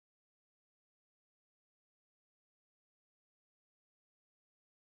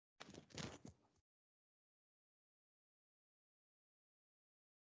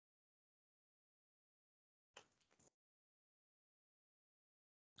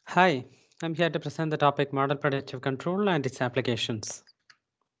Hi, I'm here to present the topic Model Predictive Control and its applications.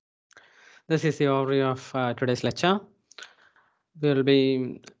 This is the overview of today's lecture. We will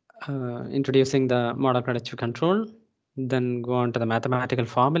be introducing the Model Predictive Control, then go on to the mathematical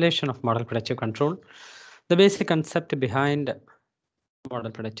formulation of Model Predictive Control, the basic concept behind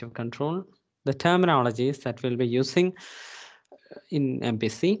Model Predictive Control, the terminologies that we'll be using in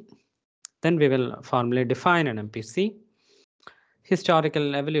MPC. Then we will formally define an MPC.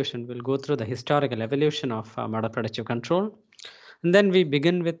 Historical evolution, we'll go through the historical evolution of Model Predictive Control. And then we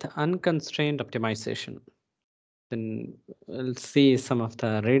begin with unconstrained optimization. Then we'll see some of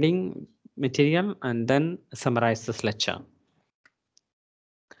the reading material and then summarize this lecture.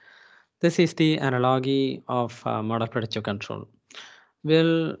 This is the analogy of Model Predictive Control.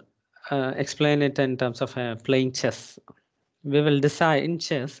 We'll explain it in terms of playing chess. We will decide in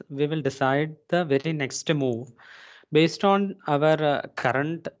chess, we will decide the very next move based on our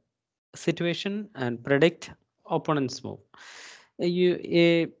current situation and predict opponent's move.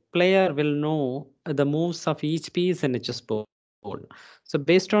 A player will know the moves of each piece in a chessboard. So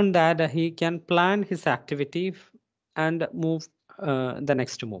based on that, he can plan his activity and move the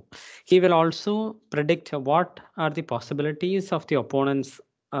next move. He will also predict what are the possibilities of the opponent's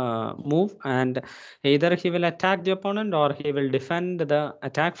move, and either he will attack the opponent or he will defend the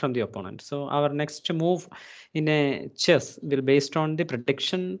attack from the opponent. So our next move in a chess will based on the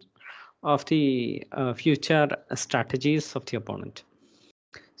prediction of the future strategies of the opponent.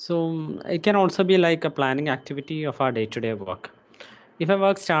 So it can also be like a planning activity of our day-to-day work. If our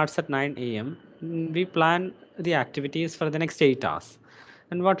work starts at 9 a.m., we plan the activities for the next 8 hours.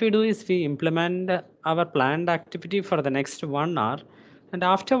 And what we do is we implement our planned activity for the next 1 hour. And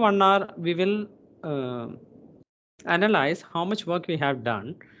after 1 hour, we will analyze how much work we have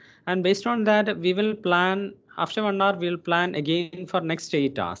done. And based on that, we will plan, after 1 hour, we'll plan again for next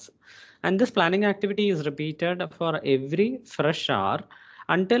 8 hours. And this planning activity is repeated for every fresh hour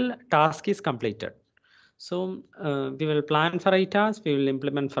until task is completed. So we will plan for 8 hours, we will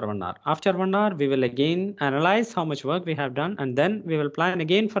implement for 1 hour. After 1 hour, we will again analyze how much work we have done, and then we will plan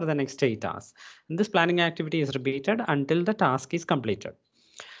again for the next 8 hours. And this planning activity is repeated until the task is completed.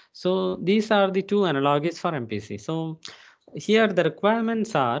 So these are the two analogies for MPC. So here the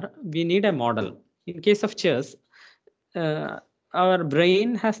requirements are, we need a model. In case of chess, our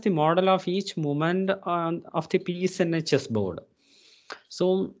brain has the model of each movement of the piece in a chessboard.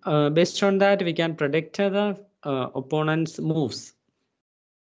 So based on that, we can predict the opponent's moves.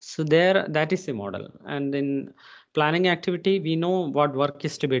 So there, that is the model. And in planning activity, we know what work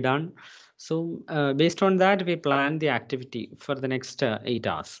is to be done. So based on that, we plan the activity for the next 8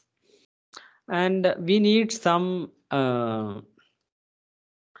 hours. And we need some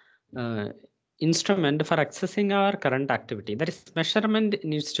instrument for accessing our current activity. That is, measurement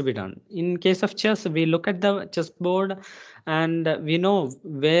needs to be done. In case of chess, we look at the chessboard and we know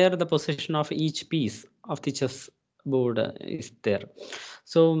where the position of each piece of the chessboard is there.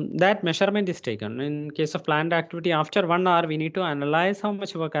 So that measurement is taken. In case of planned activity, after 1 hour, we need to analyze how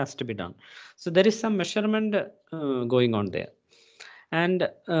much work has to be done. So there is some measurement going on there. And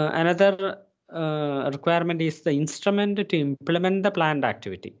another requirement is the instrument to implement the planned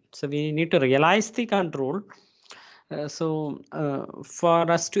activity. So we need to realize the control.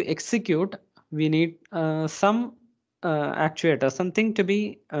 For us to execute, we need some actuator, something to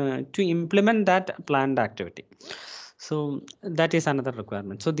be to implement that planned activity. So that is another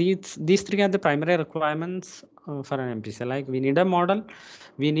requirement. So these three are the primary requirements for an MPC. Like we need a model,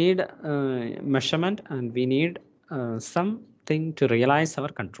 we need measurement, and we need something to realize our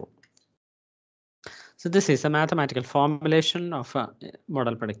control. So this is a mathematical formulation of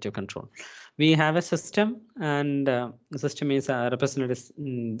model predictive control. We have a system, and the system is represented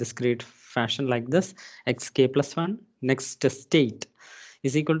in discrete fashion like this: xk plus 1. Next state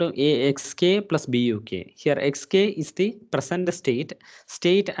is equal to axk plus buk. Here xk is the present state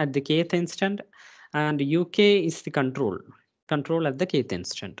at the kth instant, and uk is the control at the kth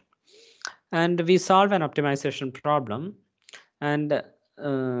instant. And we solve an optimization problem, and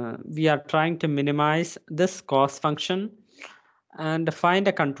we are trying to minimize this cost function and find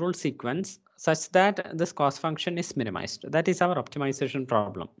a control sequence such that this cost function is minimized. That is our optimization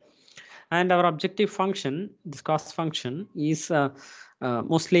problem. And our objective function, this cost function, is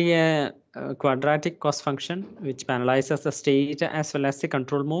mostly a quadratic cost function which analyzes the state as well as the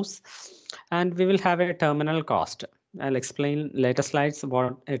control moves. And we will have a terminal cost. I'll explain later slides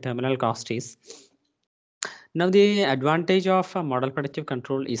what a terminal cost is. Now, the advantage of model predictive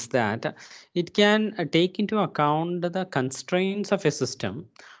control is that it can take into account the constraints of a system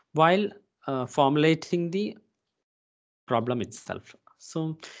while formulating the problem itself.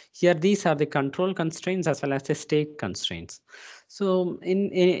 So here these are the control constraints as well as the state constraints. So in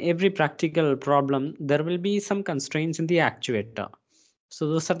every practical problem, there will be some constraints in the actuator. So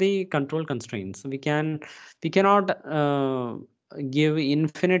those are the control constraints. We cannot give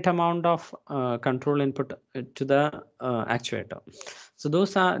infinite amount of control input to the actuator. So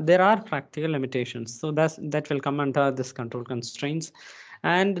there are practical limitations. So that will come under this control constraints,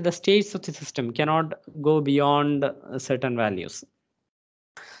 and the states of the system cannot go beyond certain values.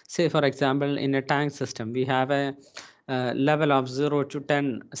 Say for example, in a tank system, we have a level of 0 to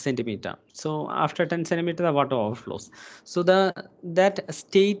 10 centimeter. So after 10 centimeter, the water overflows. So that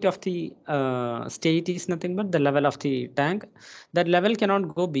state of the state is nothing but the level of the tank. That level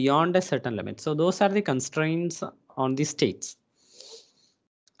cannot go beyond a certain limit. So those are the constraints on the states,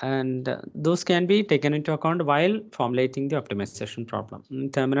 and those can be taken into account while formulating the optimization problem.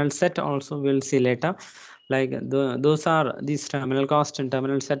 Terminal set also we'll see later, like those are these terminal cost and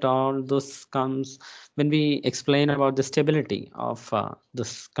terminal set, all those comes when we explain about the stability of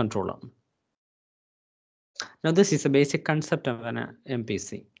this controller. Now this is a basic concept of an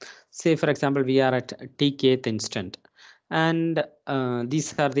MPC. Say for example, we are at tkth instant, and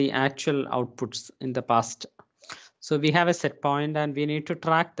these are the actual outputs in the past. So we have a set point and we need to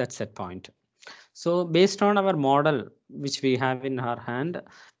track that set point. So based on our model, which we have in our hand,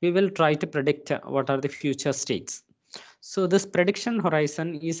 we will try to predict what are the future states. So this prediction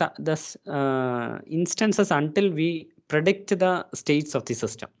horizon is the instances until we predict the states of the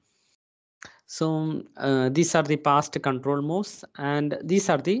system. So these are the past control moves, and these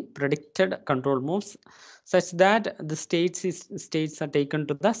are the predicted control moves, such that the states are taken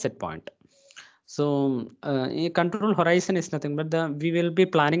to the set point. So a control horizon is nothing but we will be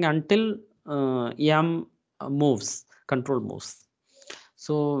planning until m moves, control moves.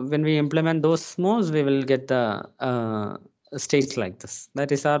 So when we implement those moves, we will get the states like this.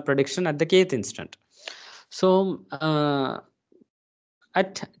 That is our prediction at the kth instant. So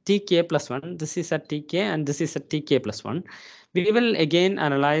at tk plus 1, this is at tk and this is at tk plus 1, we will again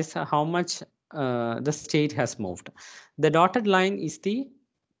analyze how much the state has moved. The dotted line is the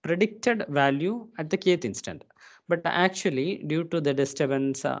predicted value at the kth instant, but actually due to the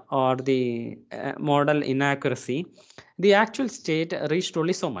disturbance or the model inaccuracy, the actual state reached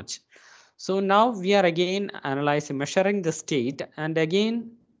only so much. So now we are again analyzing, measuring the state, and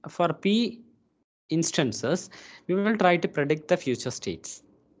again for p instances, we will try to predict the future states,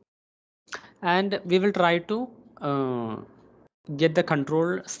 and we will try to get the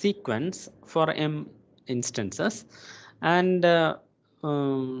control sequence for m instances, and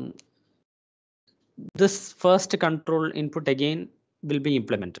this first control input again will be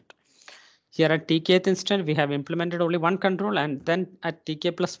implemented. Here at tkth instant, we have implemented only one control, and then at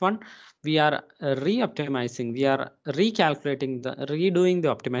tk plus 1, we are re-optimizing, we are recalculating, redoing the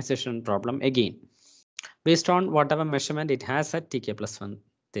optimization problem again, based on whatever measurement it has at tk plus 1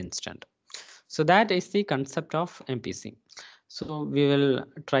 instant. So that is the concept of MPC. So we will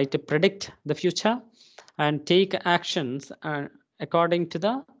try to predict the future and take actions according to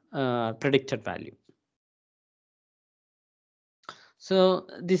the predicted value. So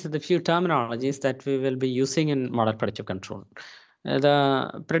these are the few terminologies that we will be using in model predictive control.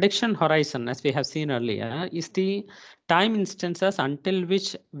 The prediction horizon, as we have seen earlier, is the time instances until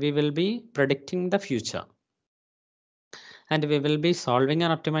which we will be predicting the future. And we will be solving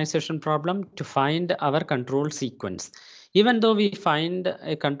an optimization problem to find our control sequence. Even though we find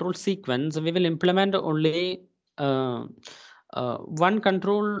a control sequence, we will implement only one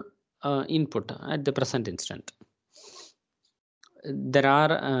control input at the present instant. There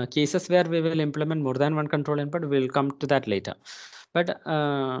are cases where we will implement more than one control input. We'll come to that later. But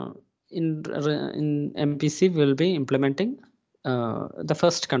in MPC, we'll be implementing the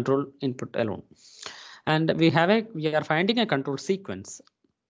first control input alone. And we are finding a control sequence.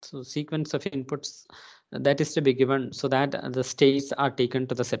 So sequence of inputs that is to be given so that the states are taken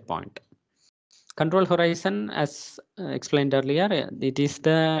to the set point. Control horizon, as explained earlier, it is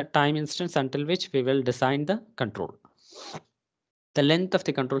the time instance until which we will design the control. The length of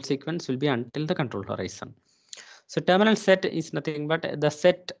the control sequence will be until the control horizon. So terminal set is nothing but the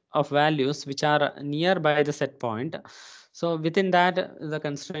set of values which are nearby the set point. So within that, the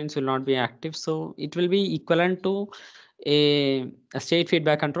constraints will not be active. So it will be equivalent to a state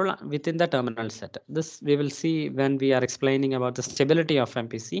feedback control within the terminal set. This we will see when we are explaining about the stability of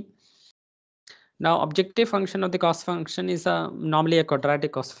MPC. Now, objective function of the cost function is normally a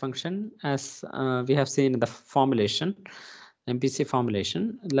quadratic cost function, as we have seen in the formulation. MPC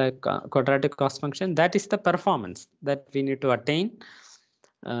formulation, like quadratic cost function, that is the performance that we need to attain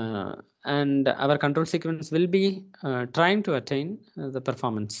and our control sequence will be trying to attain the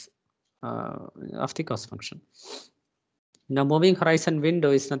performance of the cost function. Now, moving horizon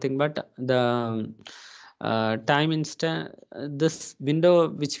window is nothing but the time instant. This window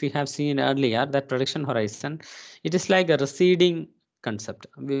which we have seen earlier, that prediction horizon, it is like a receding concept.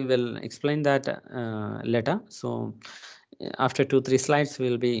 We will explain that later. So after 2-3 slides,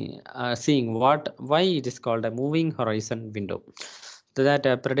 we'll be seeing why it is called a moving horizon window. So that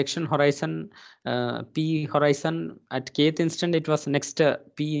prediction horizon, p horizon, at kth instant it was next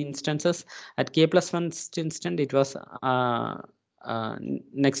p instances, at k plus 1 instant it was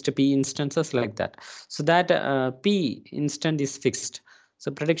next p instances, like that. So that p instant is fixed. So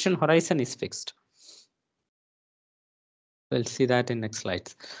prediction horizon is fixed. We'll see that in next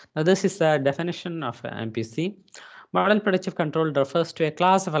slides. Now this is the definition of MPC. Model Predictive Control refers to a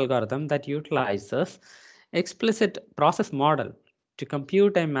class of algorithm that utilizes explicit process model to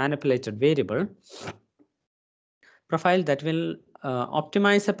compute a manipulated variable profile that will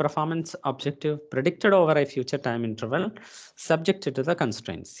optimize a performance objective predicted over a future time interval subject to the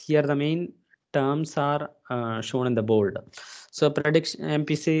constraints. Here the main terms are shown in the bold. So prediction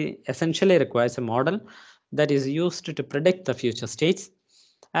MPC essentially requires a model that is used to predict the future states,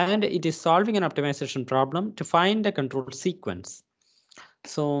 and it is solving an optimization problem to find a control sequence.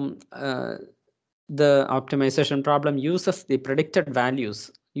 So the optimization problem uses the predicted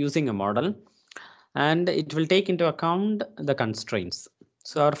values using a model, and it will take into account the constraints.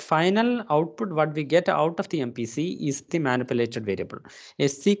 So our final output, what we get out of the MPC, is the manipulated variable, a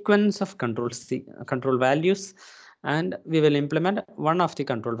sequence of control values, and we will implement one of the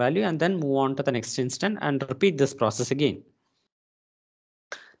control value and then move on to the next instant and repeat this process again.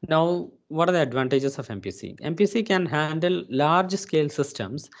 Now, what are the advantages of MPC? MPC can handle large scale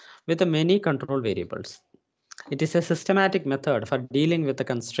systems with many control variables. It is a systematic method for dealing with the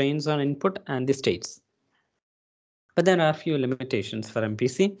constraints on input and the states. But there are a few limitations for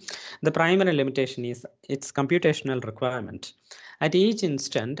MPC. The primary limitation is its computational requirement. At each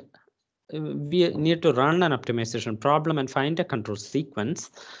instant, we need to run an optimization problem and find a control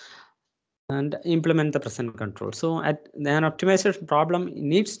sequence and implement the present control. So an optimization problem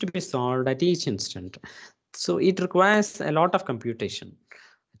needs to be solved at each instant. So it requires a lot of computation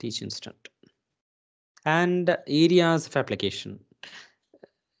at each instant. And areas of application.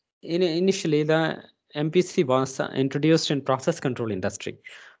 Initially, the MPC was introduced in process control industry,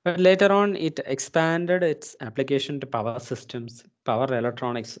 but later on it expanded its application to power systems, power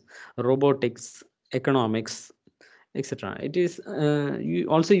electronics, robotics, economics, etc. It is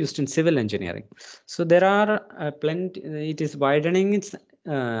also used in civil engineering. So there are plenty. It is widening its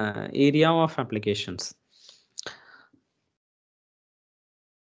area of applications.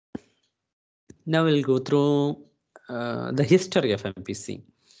 Now we'll go through the history of MPC.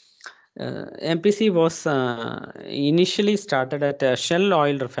 MPC was initially started at Shell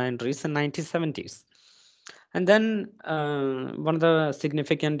oil refineries in 1970s. And then one of the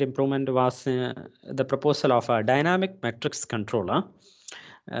significant improvement was the proposal of a dynamic metrics controller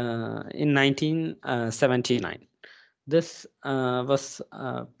in 1979. This was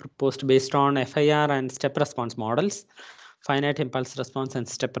proposed based on FIR and step response models, finite impulse response and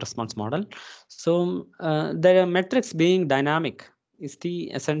step response model. So the metrics being dynamic is the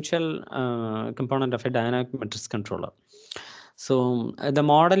essential component of a dynamic metrics controller. So the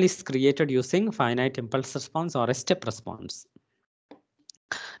model is created using finite impulse response or a step response.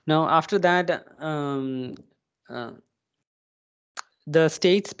 Now after that, the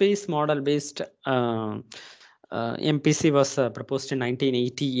state space model based MPC was proposed in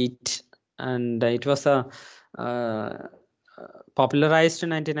 1988, and it was popularized in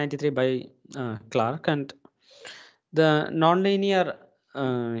 1993 by Clark, and the nonlinear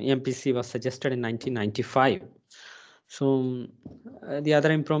MPC was suggested in 1995. So the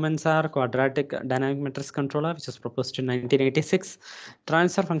other improvements are quadratic dynamic matrix controller, which was proposed in 1986,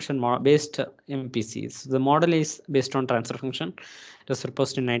 transfer function based MPCs. The model is based on transfer function. It was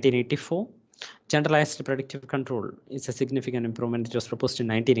proposed in 1984. Generalized predictive control is a significant improvement. It was proposed in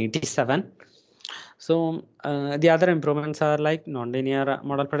 1987. So the other improvements are like nonlinear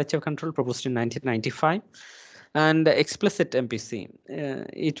model predictive control proposed in 1995. And explicit MPC.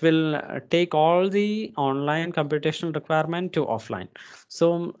 It will take all the online computational requirement to offline.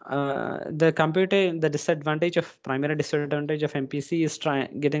 So the primary disadvantage of MPC is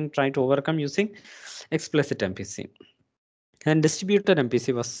trying to overcome using explicit MPC. And distributed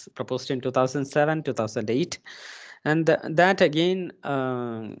MPC was proposed in 2007, 2008. And that again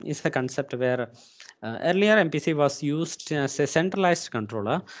is a concept where earlier MPC was used as a centralized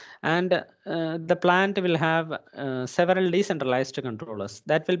controller, and the plant will have several decentralized controllers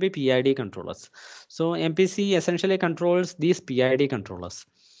that will be PID controllers. So MPC essentially controls these PID controllers.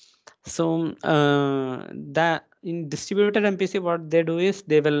 So that in distributed MPC, what they do is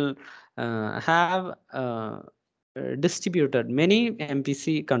they will have distributed many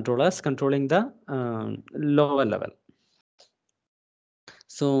MPC controllers controlling the lower level.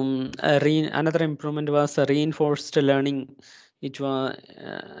 So another improvement was reinforced learning, which was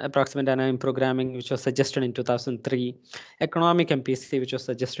approximate dynamic programming, which was suggested in 2003. Economic MPC, which was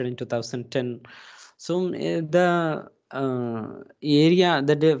suggested in 2010. So the area,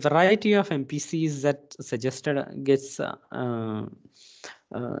 the variety of MPCs that suggested gets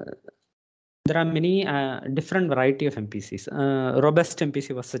there are many different variety of MPCs. Robust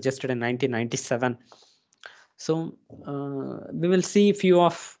MPC was suggested in 1997. So we will see few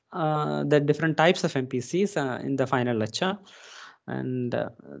of the different types of MPCs in the final lecture, and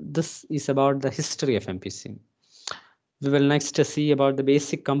this is about the history of MPC. We will next see about the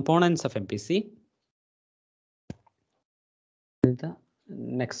basic components of MPC in the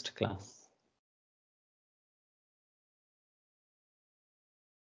next class.